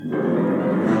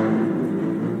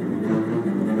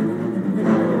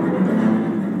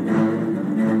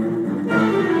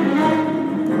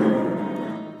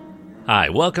Hi,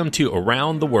 welcome to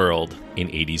Around the World in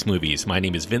 80s Movies. My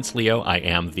name is Vince Leo. I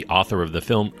am the author of the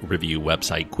film review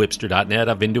website, Quipster.net.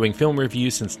 I've been doing film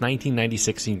reviews since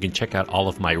 1996, and you can check out all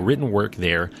of my written work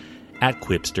there at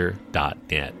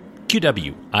Quipster.net.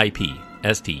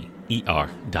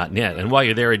 QWIPSTER.net. And while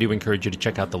you're there, I do encourage you to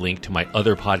check out the link to my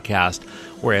other podcast,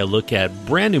 where I look at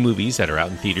brand new movies that are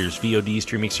out in theaters, VOD,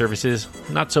 streaming services.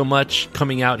 Not so much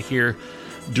coming out here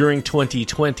during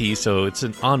 2020, so it's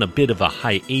on a bit of a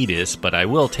hiatus, but I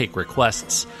will take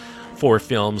requests for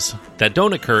films that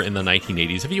don't occur in the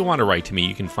 1980s. If you want to write to me,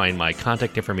 you can find my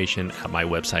contact information at my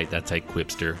website. That's at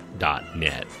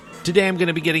Quipster.net. Today I'm going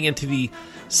to be getting into the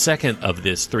second of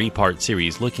this three-part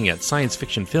series, looking at science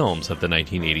fiction films of the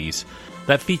 1980s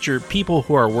that feature people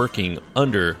who are working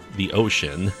under the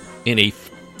ocean in a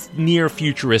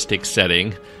near-futuristic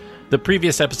setting. The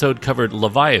previous episode covered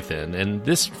Leviathan, and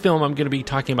this film I'm going to be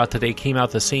talking about today came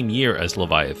out the same year as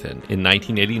Leviathan, in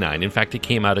 1989. In fact, it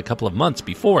came out a couple of months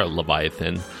before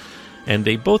Leviathan, and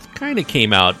they both kind of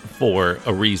came out for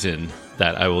a reason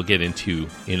that I will get into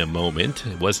in a moment.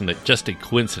 It wasn't just a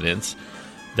coincidence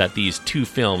that these two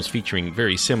films featuring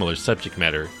very similar subject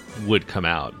matter would come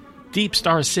out.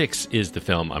 DeepStar Six is the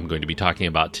film I'm going to be talking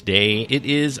about today. It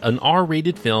is an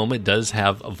R-rated film. It does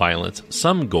have violence,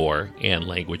 some gore, and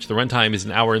language. The runtime is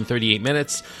an hour and 38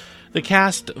 minutes. The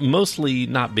cast, mostly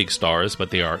not big stars, but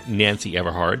they are Nancy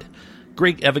Everhard,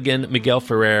 Greg Evigan, Miguel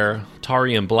Ferrer,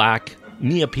 Taurean Blacque,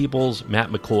 Nia Peeples, Matt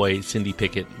McCoy, Cindy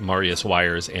Pickett, Marius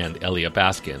Wires, and Elia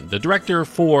Baskin. The director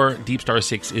for DeepStar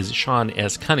Six is Sean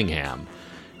S. Cunningham,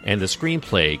 and the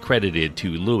screenplay credited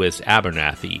to Louis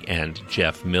Abernathy and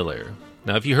Jeff Miller.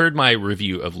 Now, if you heard my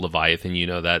review of Leviathan, you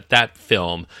know that that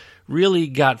film really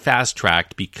got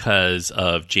fast-tracked because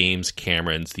of James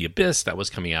Cameron's The Abyss that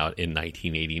was coming out in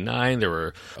 1989. There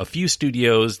were a few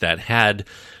studios that had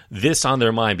this on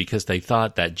their mind because they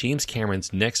thought that James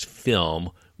Cameron's next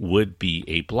film would be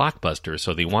a blockbuster,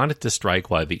 so they wanted to strike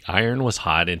while the iron was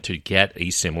hot and to get a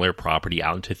similar property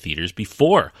out into theaters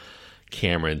before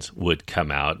Cameron's would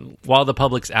come out, while the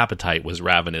public's appetite was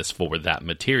ravenous for that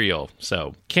material.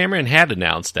 So Cameron had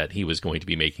announced that he was going to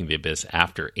be making The Abyss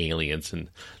after Aliens, and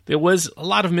there was a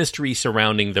lot of mystery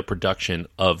surrounding the production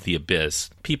of The Abyss.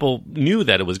 People knew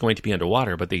that it was going to be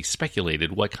underwater, but they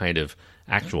speculated what kind of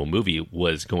actual movie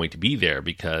was going to be there,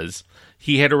 because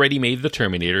he had already made The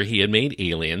Terminator, he had made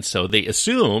Aliens, so they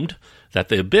assumed that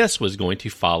The Abyss was going to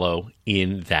follow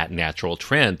in that natural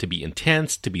trend, to be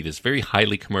intense, to be this very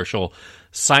highly commercial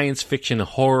science fiction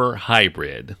horror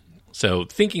hybrid. So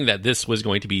thinking that this was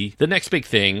going to be the next big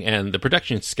thing, and the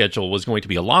production schedule was going to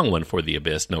be a long one for The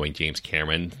Abyss, knowing James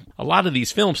Cameron, a lot of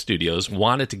these film studios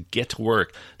wanted to get to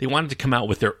work. They wanted to come out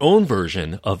with their own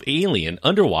version of Alien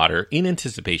underwater in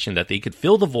anticipation that they could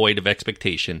fill the void of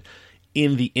expectation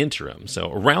in the interim. So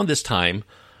around this time,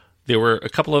 there were a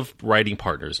couple of writing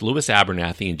partners, Louis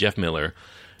Abernathy and Jeff Miller.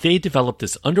 They developed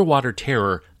this underwater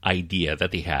terror idea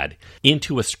that they had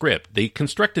into a script. They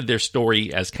constructed their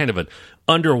story as kind of an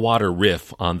underwater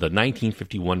riff on the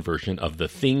 1951 version of The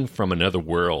Thing from Another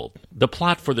World. The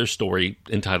plot for their story,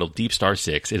 entitled DeepStar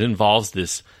Six, it involves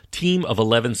this team of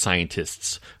 11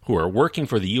 scientists who are working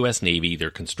for the U.S. Navy.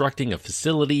 They're constructing a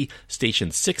facility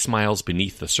stationed 6 miles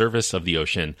beneath the surface of the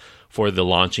ocean for the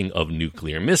launching of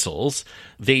nuclear missiles.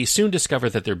 They soon discover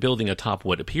that they're building atop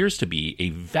what appears to be a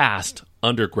vast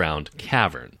underground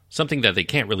cavern, something that they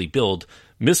can't really build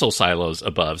missile silos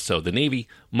above, so the Navy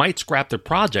might scrap the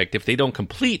project if they don't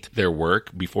complete their work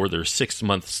before their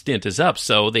 6-month stint is up.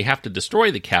 So they have to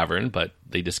destroy the cavern, but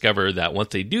they discover that once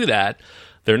they do that,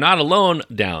 they're not alone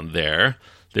down there.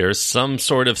 There's some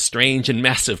sort of strange and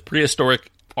massive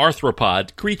prehistoric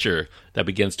arthropod creature that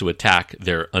begins to attack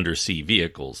their undersea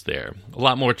vehicles there. A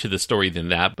lot more to the story than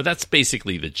that, but that's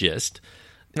basically the gist.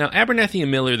 Now, Abernathy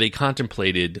and Miller, they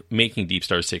contemplated making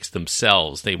DeepStar Six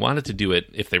themselves. They wanted to do it,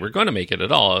 if they were going to make it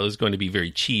at all, it was going to be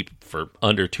very cheap, for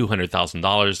under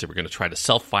 $200,000. They were going to try to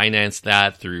self-finance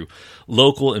that through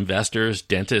local investors,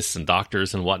 dentists and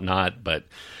doctors and whatnot. But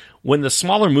when the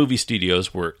smaller movie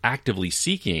studios were actively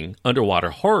seeking underwater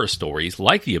horror stories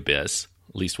like The Abyss,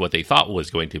 at least what they thought was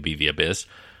going to be The Abyss,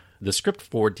 the script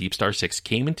for DeepStar Six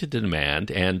came into demand,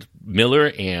 and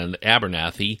Miller and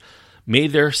Abernathy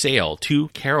made their sale to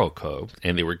Carolco,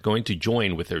 and they were going to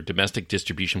join with their domestic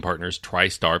distribution partners,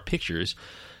 TriStar Pictures,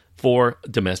 for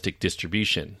domestic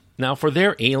distribution. Now, for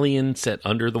their Alien set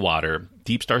under the water,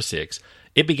 DeepStar Six,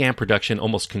 it began production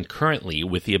almost concurrently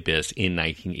with The Abyss in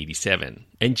 1987.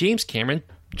 And James Cameron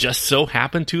just so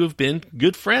happened to have been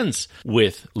good friends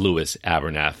with Louis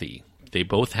Abernathy. They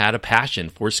both had a passion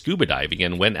for scuba diving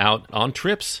and went out on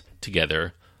trips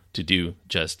together to do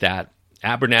just that.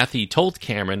 Abernathy told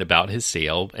Cameron about his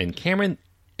sale, and Cameron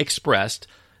expressed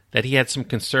that he had some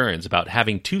concerns about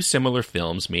having two similar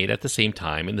films made at the same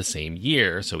time in the same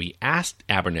year, so he asked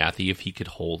Abernathy if he could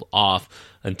hold off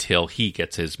until he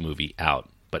gets his movie out.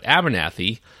 But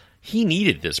Abernathy, he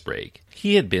needed this break.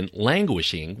 He had been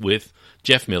languishing with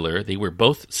Jeff Miller. They were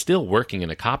both still working in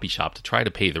a copy shop to try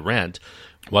to pay the rent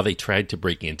while they tried to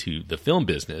break into the film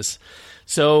business.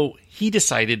 So he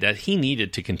decided that he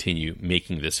needed to continue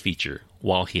making this feature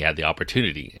while he had the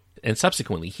opportunity. And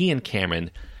subsequently, he and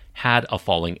Cameron had a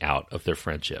falling out of their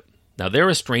friendship. Now, their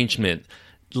estrangement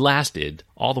lasted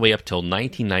all the way up till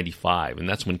 1995, and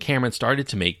that's when Cameron started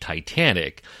to make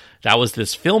Titanic. That was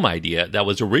this film idea that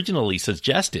was originally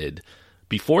suggested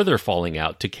before their falling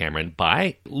out to Cameron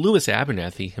by Louis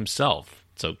Abernathy himself.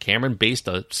 So Cameron based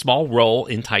a small role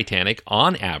in Titanic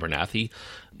on Abernathy,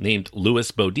 named Louis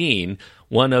Bodine,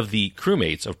 one of the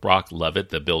crewmates of Brock Lovett,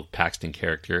 the Bill Paxton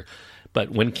character. But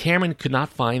when Cameron could not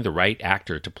find the right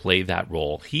actor to play that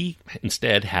role, he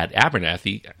instead had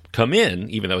Abernathy come in,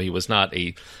 even though he was not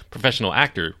a professional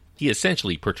actor. He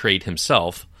essentially portrayed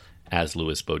himself as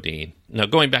Louis Bodine. Now,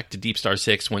 going back to DeepStar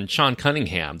Six, when Sean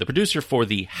Cunningham, the producer for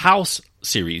the House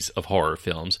series of horror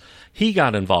films, he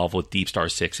got involved with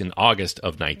DeepStar Six in August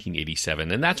of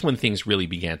 1987, and that's when things really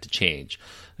began to change.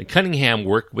 And Cunningham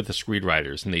worked with the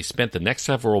screenwriters, and they spent the next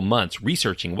several months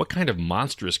researching what kind of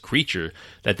monstrous creature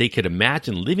that they could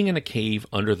imagine living in a cave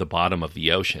under the bottom of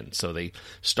the ocean. So they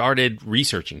started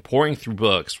researching, pouring through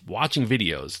books, watching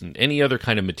videos, and any other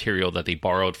kind of material that they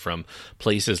borrowed from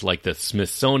places like the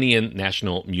Smithsonian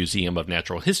National Museum of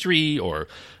Natural History or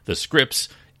the Scripps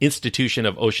Institution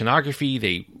of Oceanography.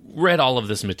 They read all of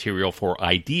this material for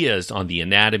ideas on the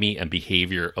anatomy and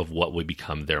behavior of what would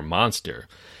become their monster.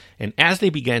 And as they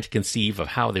began to conceive of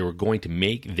how they were going to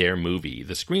make their movie,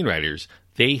 the screenwriters,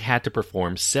 they had to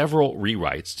perform several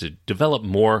rewrites to develop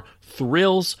more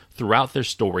thrills throughout their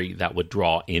story that would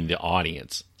draw in the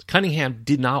audience. Cunningham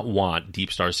did not want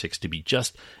DeepStar Six to be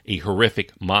just a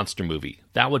horrific monster movie.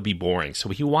 That would be boring. So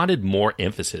he wanted more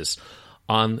emphasis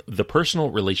on the personal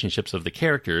relationships of the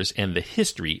characters and the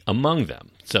history among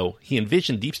them. So he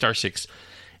envisioned DeepStar Six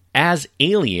as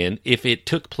Alien if it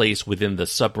took place within the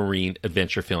submarine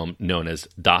adventure film known as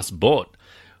Das Boot,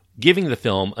 giving the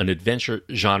film an adventure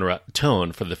genre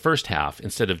tone for the first half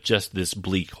instead of just this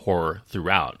bleak horror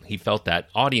throughout. He felt that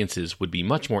audiences would be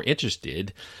much more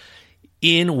interested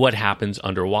in what happens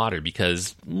underwater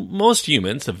because most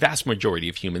humans, the vast majority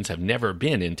of humans, have never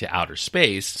been into outer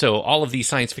space. So all of these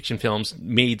science fiction films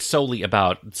made solely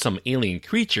about some alien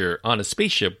creature on a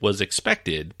spaceship was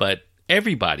expected, but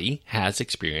everybody has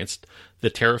experienced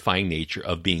the terrifying nature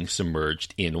of being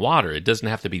submerged in water. It doesn't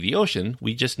have to be the ocean.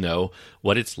 We just know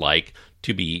what it's like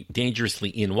to be dangerously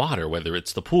in water, whether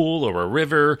it's the pool or a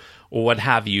river or what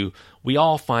have you. We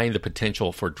all find the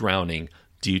potential for drowning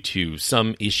due to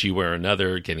some issue or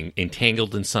another, getting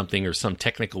entangled in something or some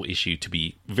technical issue to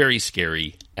be very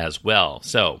scary as well.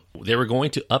 So they were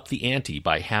going to up the ante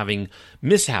by having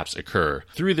mishaps occur.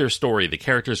 Through their story, the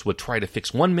characters would try to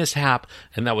fix one mishap,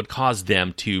 and that would cause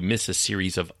them to miss a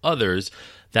series of others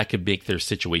that could make their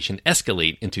situation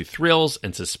escalate into thrills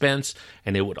and suspense,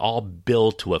 and it would all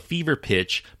build to a fever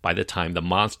pitch by the time the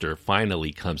monster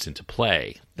finally comes into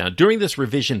play. Now, during this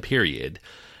revision period,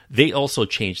 they also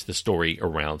changed the story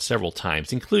around several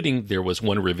times, including there was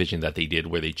one revision that they did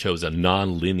where they chose a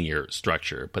non-linear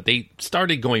structure. But they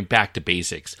started going back to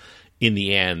basics in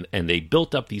the end, and they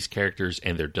built up these characters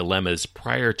and their dilemmas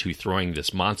prior to throwing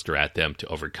this monster at them to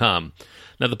overcome.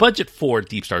 Now, the budget for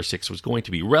DeepStar Six was going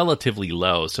to be relatively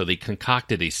low, so they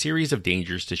concocted a series of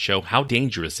dangers to show how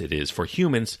dangerous it is for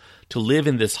humans to live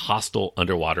in this hostile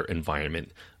underwater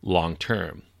environment long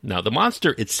term. Now, the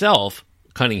monster itself,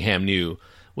 Cunningham knew,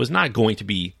 was not going to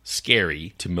be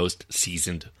scary to most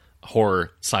seasoned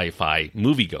horror sci-fi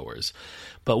moviegoers.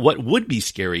 But what would be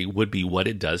scary would be what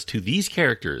it does to these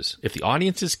characters. If the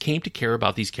audiences came to care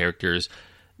about these characters,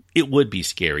 it would be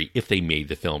scary if they made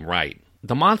the film right.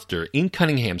 The monster, in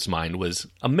Cunningham's mind, was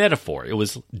a metaphor. It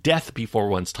was death before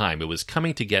one's time. It was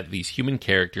coming to get these human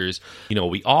characters. You know,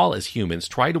 we all as humans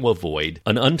try to avoid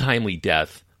an untimely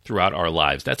death throughout our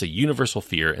lives. That's a universal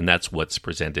fear, and that's what's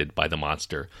presented by the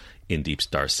monster in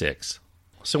DeepStar Six.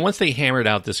 So once they hammered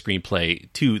out the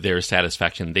screenplay to their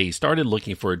satisfaction, they started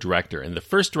looking for a director. And the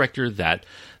first director that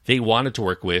they wanted to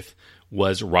work with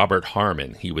was Robert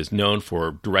Harmon. He was known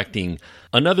for directing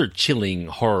another chilling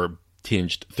horror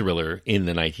tinged thriller in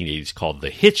the 1980s called The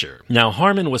Hitcher. Now,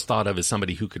 Harmon was thought of as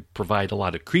somebody who could provide a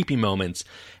lot of creepy moments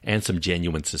and some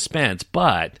genuine suspense,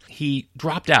 but he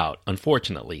dropped out,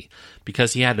 unfortunately,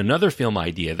 because he had another film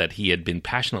idea that he had been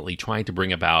passionately trying to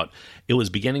bring about. It was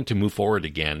beginning to move forward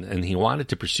again, and he wanted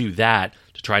to pursue that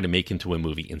to try to make into a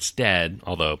movie instead,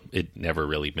 although it never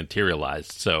really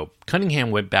materialized. So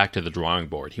Cunningham went back to the drawing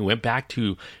board. He went back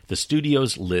to the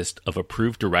studio's list of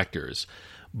approved directors,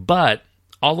 but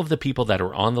all of the people that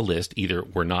were on the list either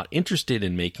were not interested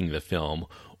in making the film,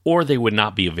 or they would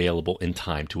not be available in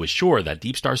time to assure that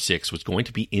DeepStar Six was going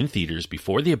to be in theaters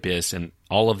before The Abyss and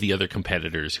all of the other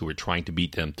competitors who were trying to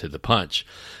beat them to the punch.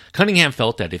 Cunningham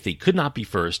felt that if they could not be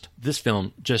first, this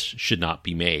film just should not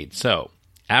be made. So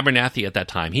Abernathy at that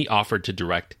time, he offered to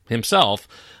direct himself,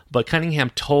 but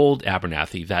Cunningham told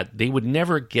Abernathy that they would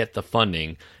never get the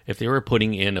funding if they were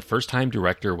putting in a first-time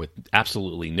director with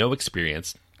absolutely no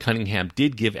experience. Cunningham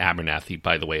did give Abernathy,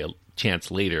 by the way, a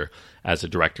chance later as a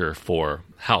director for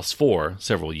House 4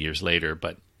 several years later,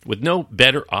 but with no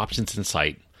better options in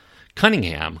sight,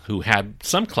 Cunningham, who had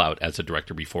some clout as a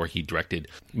director before he directed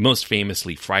most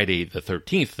famously Friday the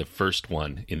 13th, the first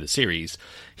one in the series,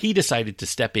 he decided to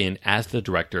step in as the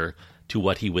director to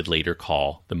what he would later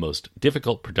call the most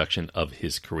difficult production of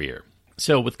his career.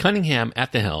 So with Cunningham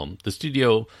at the helm, the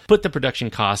studio put the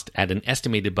production cost at an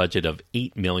estimated budget of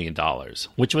 $8 million,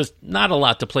 which was not a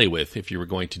lot to play with if you were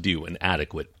going to do an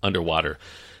adequate underwater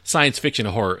science fiction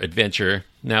horror adventure.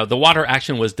 Now, the water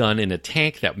action was done in a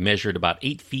tank that measured about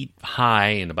 8 feet high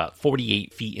and about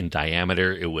 48 feet in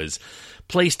diameter. It was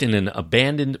placed in an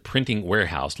abandoned printing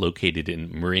warehouse located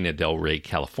in Marina del Rey,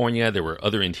 California. There were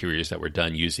other interiors that were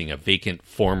done using a vacant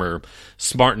former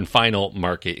Smart and Final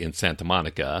market in Santa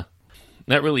Monica.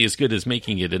 Not really as good as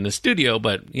making it in the studio,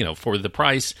 but, for the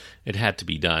price, it had to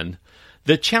be done.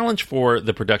 The challenge for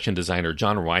the production designer,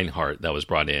 John Reinhardt, that was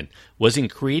brought in, was in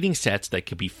creating sets that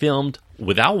could be filmed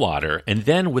without water and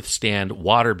then withstand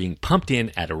water being pumped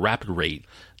in at a rapid rate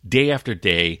day after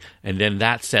day, and then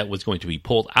that set was going to be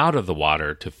pulled out of the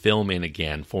water to film in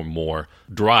again for more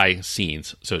dry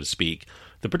scenes, so to speak.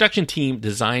 The production team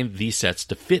designed these sets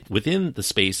to fit within the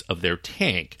space of their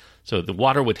tank, so the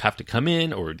water would have to come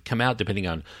in or come out depending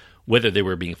on whether they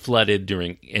were being flooded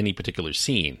during any particular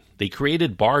scene. They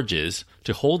created barges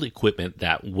to hold equipment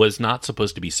that was not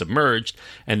supposed to be submerged,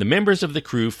 and the members of the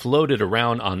crew floated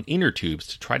around on inner tubes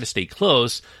to try to stay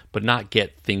close, but not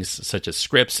get things such as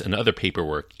scripts and other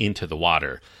paperwork into the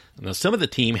water. Now, some of the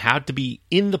team had to be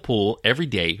in the pool every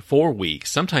day for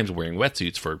weeks, sometimes wearing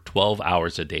wetsuits for 12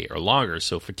 hours a day or longer,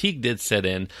 so fatigue did set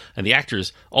in, and the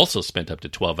actors also spent up to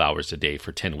 12 hours a day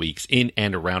for 10 weeks in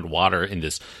and around water in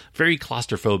this very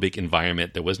claustrophobic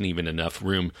environment. There wasn't even enough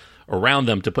room around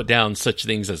them to put down such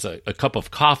things as a cup of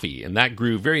coffee, and that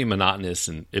grew very monotonous,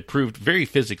 and it proved very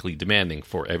physically demanding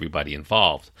for everybody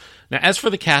involved. Now, as for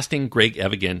the casting, Greg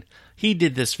Evigan, he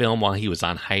did this film while he was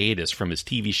on hiatus from his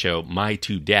TV show My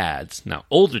Two Dads. Now,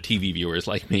 older TV viewers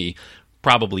like me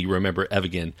probably remember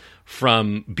Evigan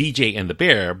from BJ and the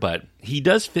Bear, but he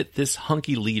does fit this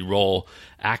hunky lead role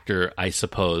actor, I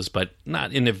suppose, but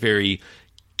not in a very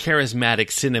charismatic,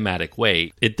 cinematic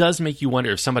way. It does make you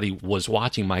wonder if somebody was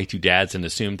watching My Two Dads and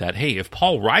assumed that, hey, if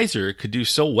Paul Reiser could do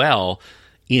so well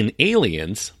in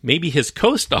Aliens, maybe his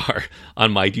co-star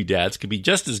on My Two Dads could be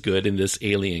just as good in this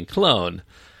alien clone.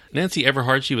 Nancy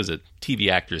Everhard, she was a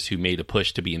TV actress who made a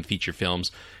push to be in feature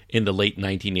films in the late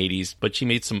 1980s, but she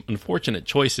made some unfortunate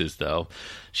choices, though.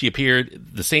 She appeared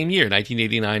the same year,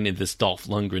 1989, in this Dolph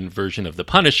Lundgren version of The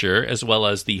Punisher, as well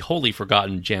as the wholly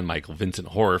forgotten Jan Michael Vincent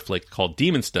horror flick called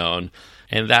Demon Stone,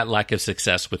 and that lack of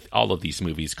success with all of these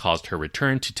movies caused her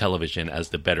return to television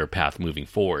as the better path moving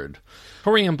forward.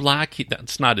 Taurean Blacque,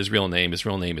 that's not his real name. His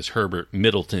real name is Herbert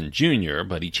Middleton Jr.,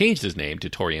 but he changed his name to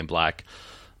Taurean Blacque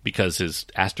because his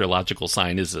astrological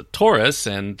sign is a Taurus,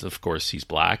 and of course he's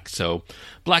black. So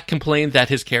Blacque complained that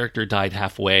his character died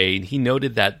halfway. He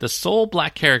noted that the sole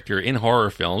black character in horror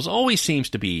films always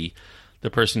seems to be the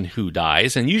person who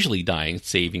dies, and usually dying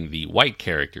saving the white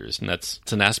characters. And that's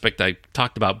an aspect I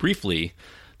talked about briefly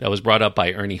that was brought up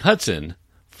by Ernie Hudson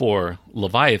for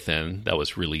Leviathan, that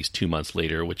was released 2 months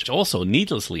later, which also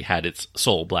needlessly had its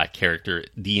sole black character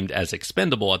deemed as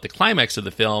expendable at the climax of the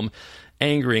film,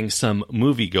 angering some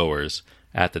moviegoers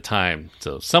at the time.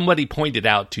 So somebody pointed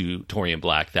out to Taurean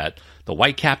Blacque that the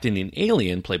white captain in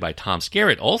Alien, played by Tom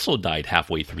Skerritt, also died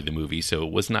halfway through the movie, so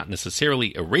it was not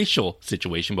necessarily a racial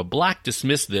situation, but Blacque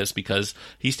dismissed this because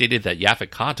he stated that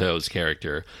Yaphet Kotto's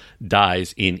character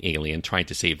dies in Alien trying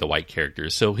to save the white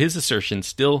characters. So his assertion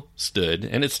still stood,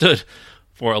 and it stood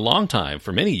for a long time,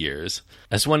 for many years,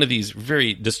 as one of these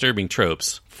very disturbing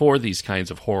tropes for these kinds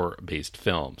of horror-based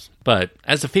films. But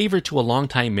as a favor to a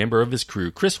longtime member of his crew,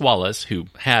 Chris Wallace, who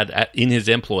had in his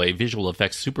employ visual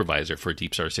effects supervisor for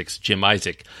DeepStar Six, Jim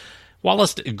Isaac,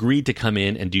 Wallace agreed to come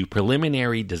in and do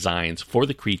preliminary designs for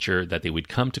the creature that they would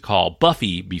come to call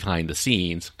Buffy behind the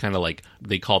scenes, kind of like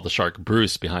they called the shark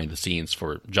Bruce behind the scenes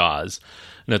for Jaws.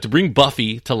 Now, to bring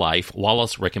Buffy to life,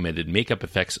 Wallace recommended makeup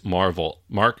effects marvel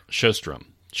Mark Sjostrom.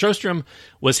 Sjostrom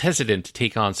was hesitant to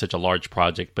take on such a large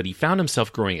project, but he found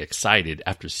himself growing excited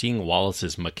after seeing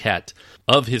Wallace's maquette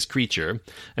of his creature.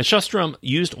 And Sjostrom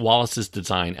used Wallace's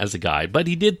design as a guide, but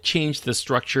he did change the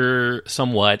structure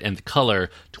somewhat and the color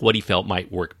to what he felt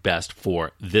might work best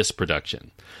for this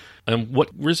production. And what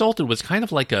resulted was kind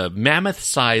of like a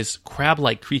mammoth-sized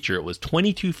crab-like creature. It was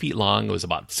 22 feet long. It was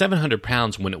about 700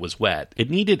 pounds when it was wet.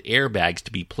 It needed airbags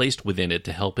to be placed within it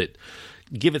to help it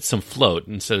give it some float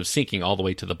instead of sinking all the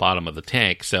way to the bottom of the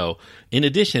tank. So, in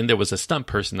addition, there was a stunt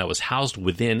person that was housed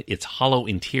within its hollow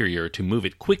interior to move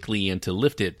it quickly and to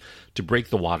lift it to break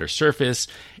the water surface.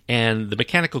 And the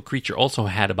mechanical creature also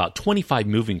had about 25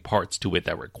 moving parts to it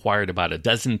that required about a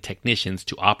dozen technicians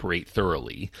to operate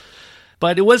thoroughly.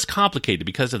 But it was complicated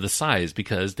because of the size,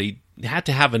 because they had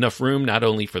to have enough room not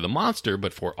only for the monster,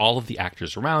 but for all of the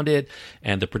actors around it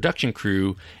and the production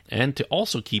crew, and to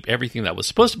also keep everything that was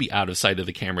supposed to be out of sight of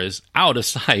the cameras out of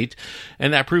sight.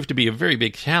 And that proved to be a very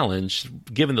big challenge,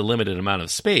 given the limited amount of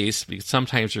space, because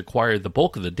sometimes required the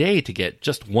bulk of the day to get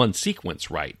just one sequence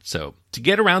right. So to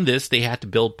get around this, they had to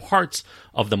build parts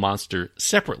of the monster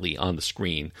separately on the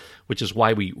screen, which is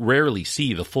why we rarely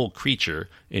see the full creature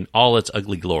in all its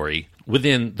ugly glory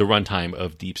within the runtime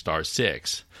of DeepStar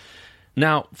Six.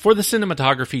 Now, for the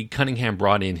cinematography, Cunningham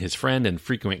brought in his friend and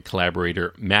frequent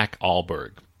collaborator, Mac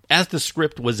Ahlberg. As the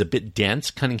script was a bit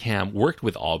dense, Cunningham worked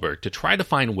with Ahlberg to try to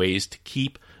find ways to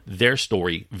keep their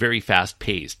story very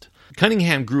fast-paced.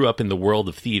 Cunningham grew up in the world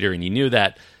of theater, and he knew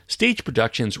that stage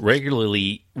productions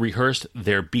regularly rehearsed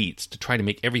their beats to try to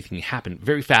make everything happen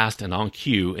very fast and on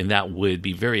cue, and that would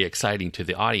be very exciting to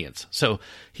the audience. So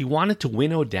he wanted to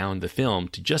winnow down the film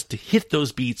to hit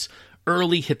those beats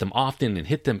early, hit them often, and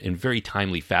hit them in very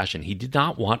timely fashion. He did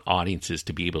not want audiences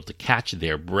to be able to catch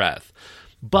their breath.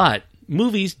 But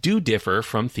movies do differ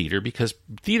from theater because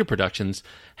theater productions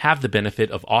have the benefit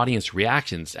of audience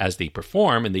reactions as they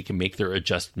perform, and they can make their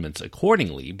adjustments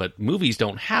accordingly. But movies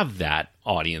don't have that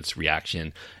audience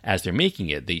reaction as they're making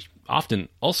it. They often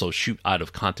also shoot out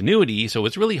of continuity, so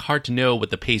it's really hard to know what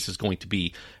the pace is going to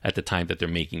be at the time that they're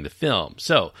making the film.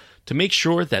 So to make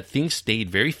sure that things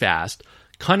stayed very fast,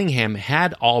 Cunningham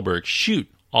had Ahlberg shoot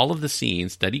all of the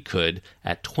scenes that he could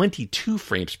at 22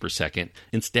 frames per second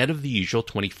instead of the usual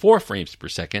 24 frames per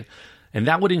second, and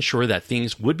that would ensure that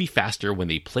things would be faster when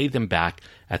they played them back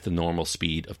at the normal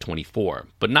speed of 24,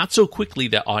 but not so quickly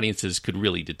that audiences could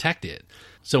really detect it.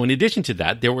 So in addition to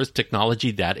that, there was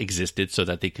technology that existed so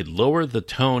that they could lower the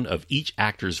tone of each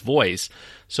actor's voice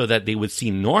so that they would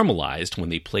seem normalized when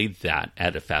they played that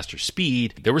at a faster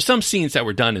speed. There were some scenes that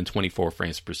were done in 24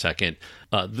 frames per second,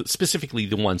 specifically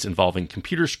the ones involving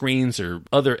computer screens or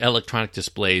other electronic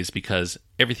displays, because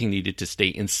everything needed to stay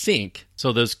in sync.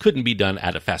 So those couldn't be done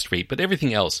at a fast rate, but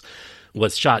everything else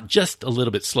was shot just a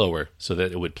little bit slower so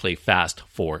that it would play fast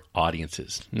for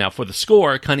audiences. Now, for the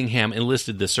score, Cunningham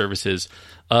enlisted the services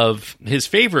of his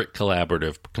favorite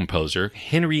collaborative composer,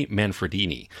 Harry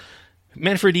Manfredini.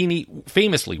 Manfredini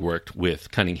famously worked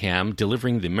with Cunningham,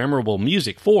 delivering the memorable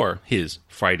music for his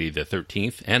Friday the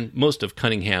 13th and most of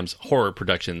Cunningham's horror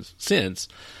productions since.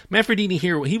 Manfredini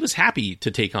here, he was happy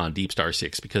to take on DeepStar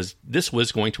Six because this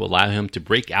was going to allow him to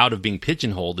break out of being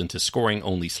pigeonholed into scoring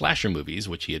only slasher movies,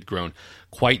 which he had grown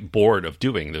quite bored of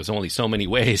doing. There was only so many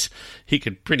ways he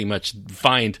could pretty much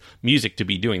find music to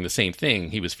be doing the same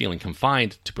thing. He was feeling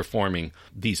confined to performing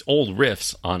these old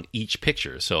riffs on each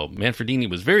picture. So Manfredini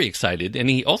was very excited, and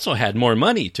he also had more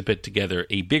money to put together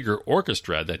a bigger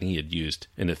orchestra than he had used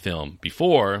in the film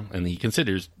before, and he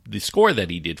considers the score that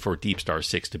he did for DeepStar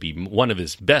Six to be one of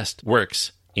his best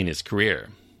works in his career.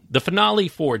 The finale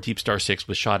for DeepStar Six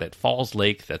was shot at Falls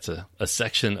Lake. That's a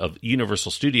section of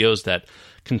Universal Studios that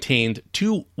contained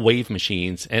 2 wave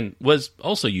machines and was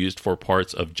also used for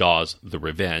parts of Jaws: The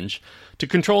Revenge. To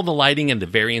control the lighting and the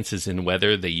variances in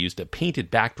weather, they used a painted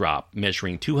backdrop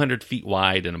measuring 200 feet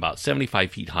wide and about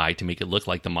 75 feet high to make it look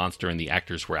like the monster and the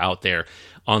actors were out there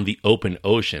on the open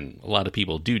ocean. A lot of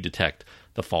people do detect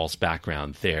the false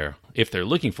background there, if they're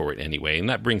looking for it anyway, and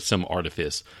that brings some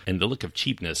artifice and the look of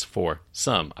cheapness for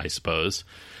some, I suppose.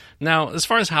 Now, as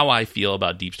far as how I feel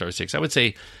about DeepStar Six, I would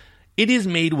say It is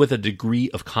made with a degree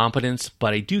of competence,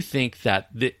 but I do think that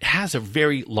it has a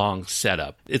very long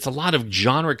setup. It's a lot of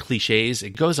genre cliches.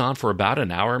 It goes on for about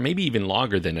an hour, maybe even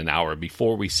longer than an hour,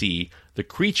 before we see the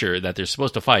creature that they're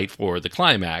supposed to fight for the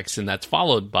climax, and that's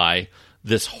followed by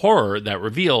this horror that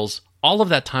reveals all of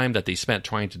that time that they spent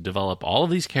trying to develop all of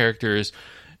these characters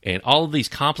and all of these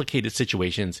complicated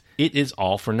situations. It is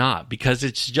all for naught, because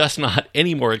it's just not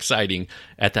any more exciting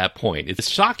at that point. It's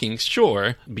shocking,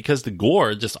 sure, because the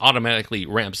gore just automatically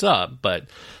ramps up, but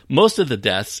most of the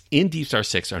deaths in DeepStar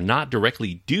 6 are not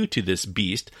directly due to this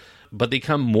beast, but they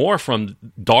come more from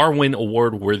Darwin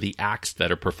Award-worthy acts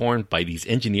that are performed by these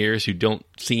engineers who don't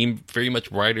seem very much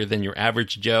brighter than your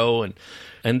average Joe.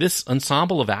 And this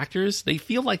ensemble of actors, they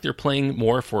feel like they're playing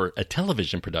more for a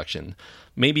television production,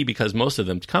 maybe because most of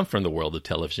them come from the world of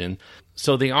television.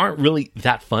 So they aren't really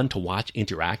that fun to watch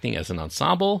interacting as an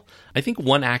ensemble. I think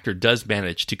one actor does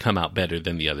manage to come out better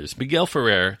than the others. Miguel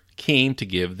Ferrer came to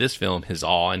give this film his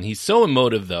all, and he's so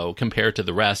emotive, though, compared to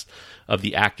the rest of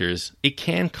the actors, it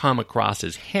can come across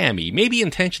as hammy, maybe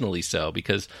intentionally so,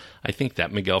 because I think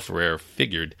that Miguel Ferrer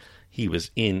figured he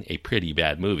was in a pretty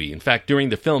bad movie. In fact, during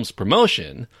the film's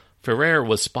promotion, Ferrer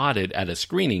was spotted at a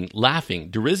screening laughing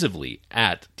derisively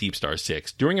at DeepStar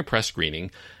 6 during a press screening,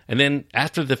 and then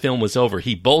after the film was over,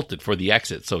 he bolted for the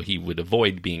exit so he would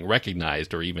avoid being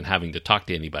recognized or even having to talk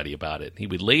to anybody about it. He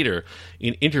would later,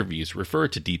 in interviews, refer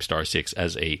to DeepStar 6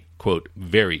 as a, quote,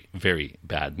 very, very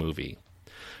bad movie.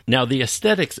 Now, the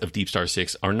aesthetics of DeepStar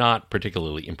 6 are not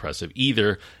particularly impressive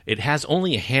either. It has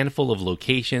only a handful of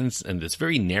locations and this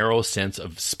very narrow sense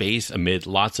of space amid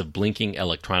lots of blinking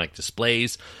electronic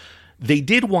displays. They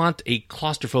did want a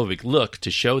claustrophobic look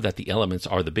to show that the elements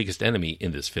are the biggest enemy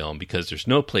in this film, because there's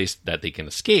no place that they can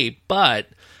escape, but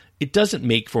it doesn't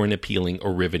make for an appealing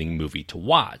or riveting movie to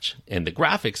watch. And the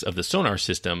graphics of the sonar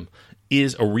system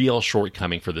is a real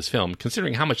shortcoming for this film,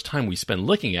 considering how much time we spend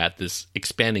looking at this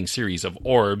expanding series of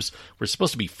orbs. We're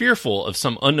supposed to be fearful of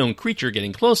some unknown creature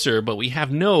getting closer, but we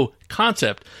have no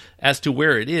concept as to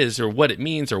where it is or what it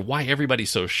means or why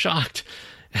everybody's so shocked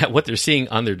at what they're seeing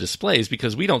on their displays,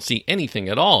 because we don't see anything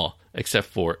at all except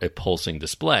for a pulsing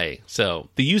display. So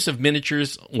the use of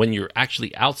miniatures when you're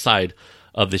actually outside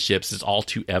of the ships is all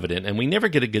too evident, and we never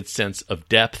get a good sense of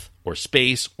depth or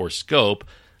space or scope,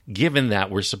 given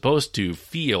that we're supposed to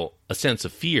feel a sense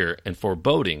of fear and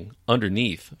foreboding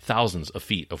underneath thousands of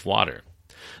feet of water.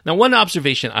 Now, one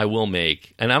observation I will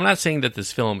make, and I'm not saying that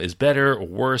this film is better or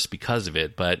worse because of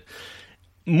it, but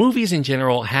movies in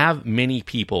general have many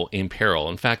people in peril.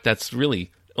 In fact, that's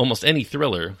really almost any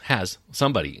thriller has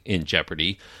somebody in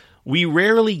jeopardy. We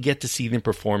rarely get to see them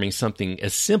performing something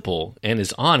as simple and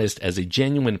as honest as a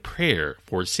genuine prayer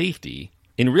for safety.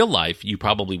 In real life, you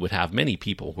probably would have many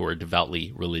people who are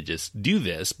devoutly religious do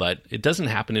this, but it doesn't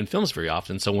happen in films very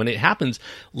often. So when it happens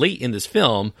late in this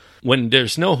film, when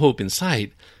there's no hope in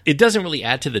sight, it doesn't really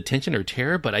add to the tension or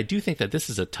terror, but I do think that this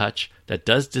is a touch that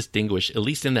does distinguish, at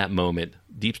least in that moment,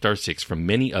 DeepStar 6 from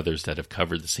many others that have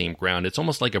covered the same ground. It's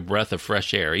almost like a breath of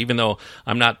fresh air. Even though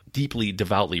I'm not deeply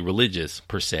devoutly religious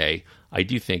per se, I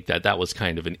do think that that was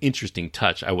kind of an interesting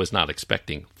touch I was not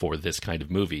expecting for this kind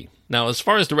of movie. Now, as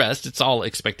far as the rest, it's all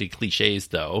expected cliches,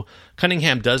 though.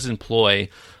 Cunningham does employ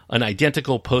an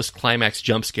identical post-climax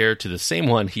jump scare to the same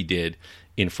one he did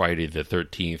in Friday the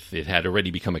 13th. It had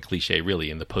already become a cliche, really,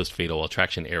 in the post-Fatal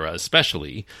Attraction era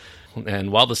especially.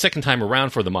 And while the second time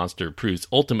around for the monster proves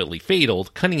ultimately fatal,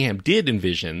 Cunningham did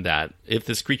envision that if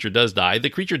this creature does die, the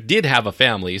creature did have a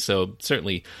family, so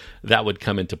certainly that would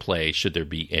come into play should there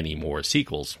be any more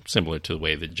sequels, similar to the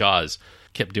way that Jaws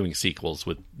kept doing sequels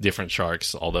with different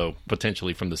sharks, although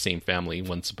potentially from the same family,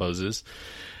 one supposes.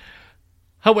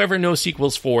 However, no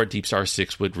sequels for DeepStar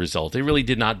 6 would result. It really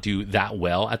did not do that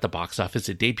well at the box office.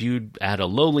 It debuted at a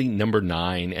lowly number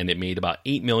 9, and it made about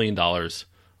 $8 million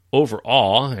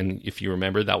overall, and if you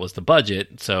remember, that was the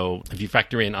budget. So if you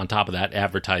factor in on top of that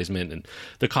advertisement and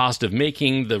the cost of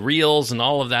making the reels and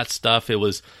all of that stuff, it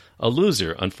was a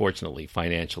loser, unfortunately,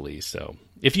 financially. So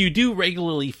if you do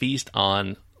regularly feast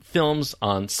on films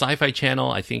on Sci-Fi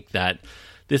Channel, I think that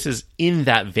this is in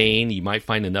that vein. You might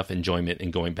find enough enjoyment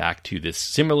in going back to this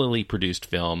similarly produced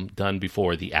film done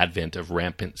before the advent of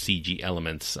rampant CG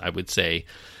elements. I would say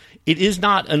it is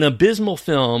not an abysmal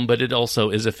film, but it also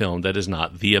is a film that is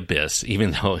not The Abyss,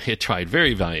 even though it tried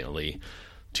very valiantly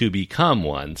to become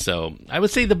one. So I would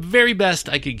say the very best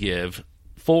I could give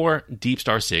for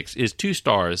DeepStar 6 is 2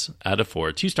 stars out of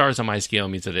 4. 2 stars on my scale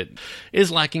means that it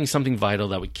is lacking something vital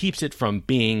that keeps it from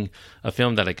being a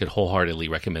film that I could wholeheartedly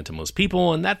recommend to most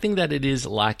people. And that thing that it is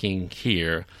lacking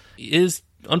here is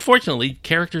unfortunately,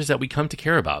 characters that we come to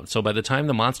care about. So by the time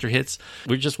the monster hits,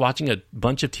 we're just watching a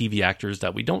bunch of TV actors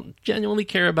that we don't genuinely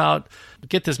care about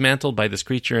get dismantled by this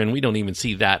creature, and we don't even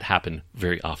see that happen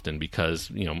very often because,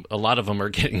 a lot of them are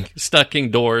getting stuck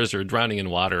indoors or drowning in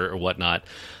water or whatnot.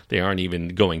 They aren't even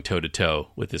going toe-to-toe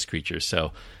with this creature.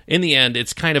 So in the end,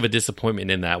 it's kind of a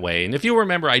disappointment in that way. And if you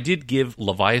remember, I did give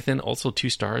Leviathan also 2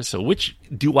 stars. So which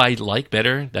do I like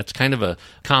better? That's kind of a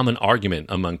common argument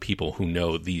among people who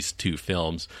know these 2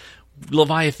 films.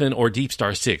 Leviathan or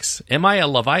DeepStar Six. Am I a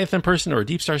Leviathan person or a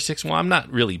DeepStar Six? Well, I'm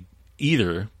not really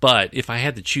either. But if I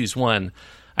had to choose one,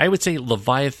 I would say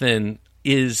Leviathan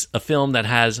is a film that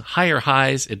has higher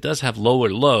highs. It does have lower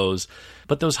lows,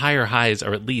 but those higher highs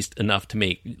are at least enough to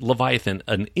make Leviathan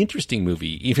an interesting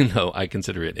movie, even though I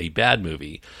consider it a bad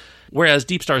movie. Whereas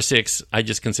DeepStar Six, I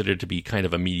just consider it to be kind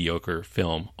of a mediocre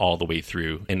film all the way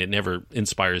through, and it never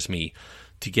inspires me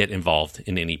to get involved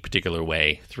in any particular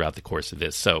way throughout the course of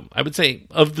this. So I would say,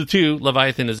 of the 2,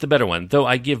 Leviathan is the better one, though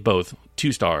I give both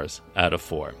 2 stars out of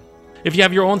 4. If you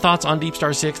have your own thoughts on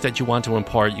DeepStar 6 that you want to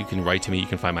impart, you can write to me. You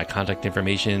can find my contact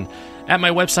information at my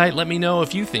website. Let me know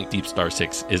if you think DeepStar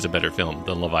 6 is a better film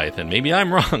than Leviathan. Maybe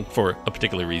I'm wrong for a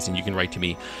particular reason. You can write to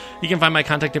me. You can find my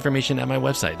contact information at my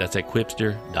website. That's at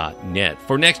quipster.net.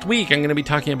 For next week, I'm going to be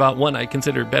talking about one I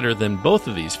consider better than both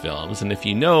of these films. And if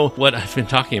you know what I've been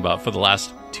talking about for the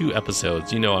last 2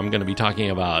 episodes, you know I'm going to be talking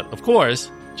about, of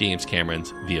course, James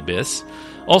Cameron's The Abyss.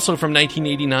 Also from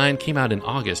 1989, came out in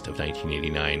August of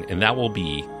 1989, and that will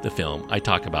be the film I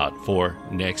talk about for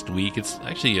next week. It's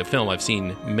actually a film I've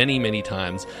seen many, many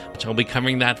times, which I'll be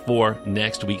covering that for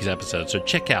next week's episode. So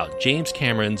check out James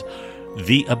Cameron's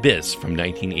The Abyss from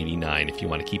 1989 if you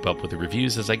want to keep up with the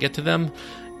reviews as I get to them.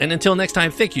 And until next time,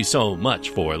 thank you so much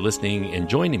for listening and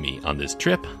joining me on this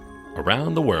trip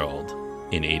around the world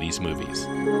in 80s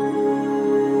movies.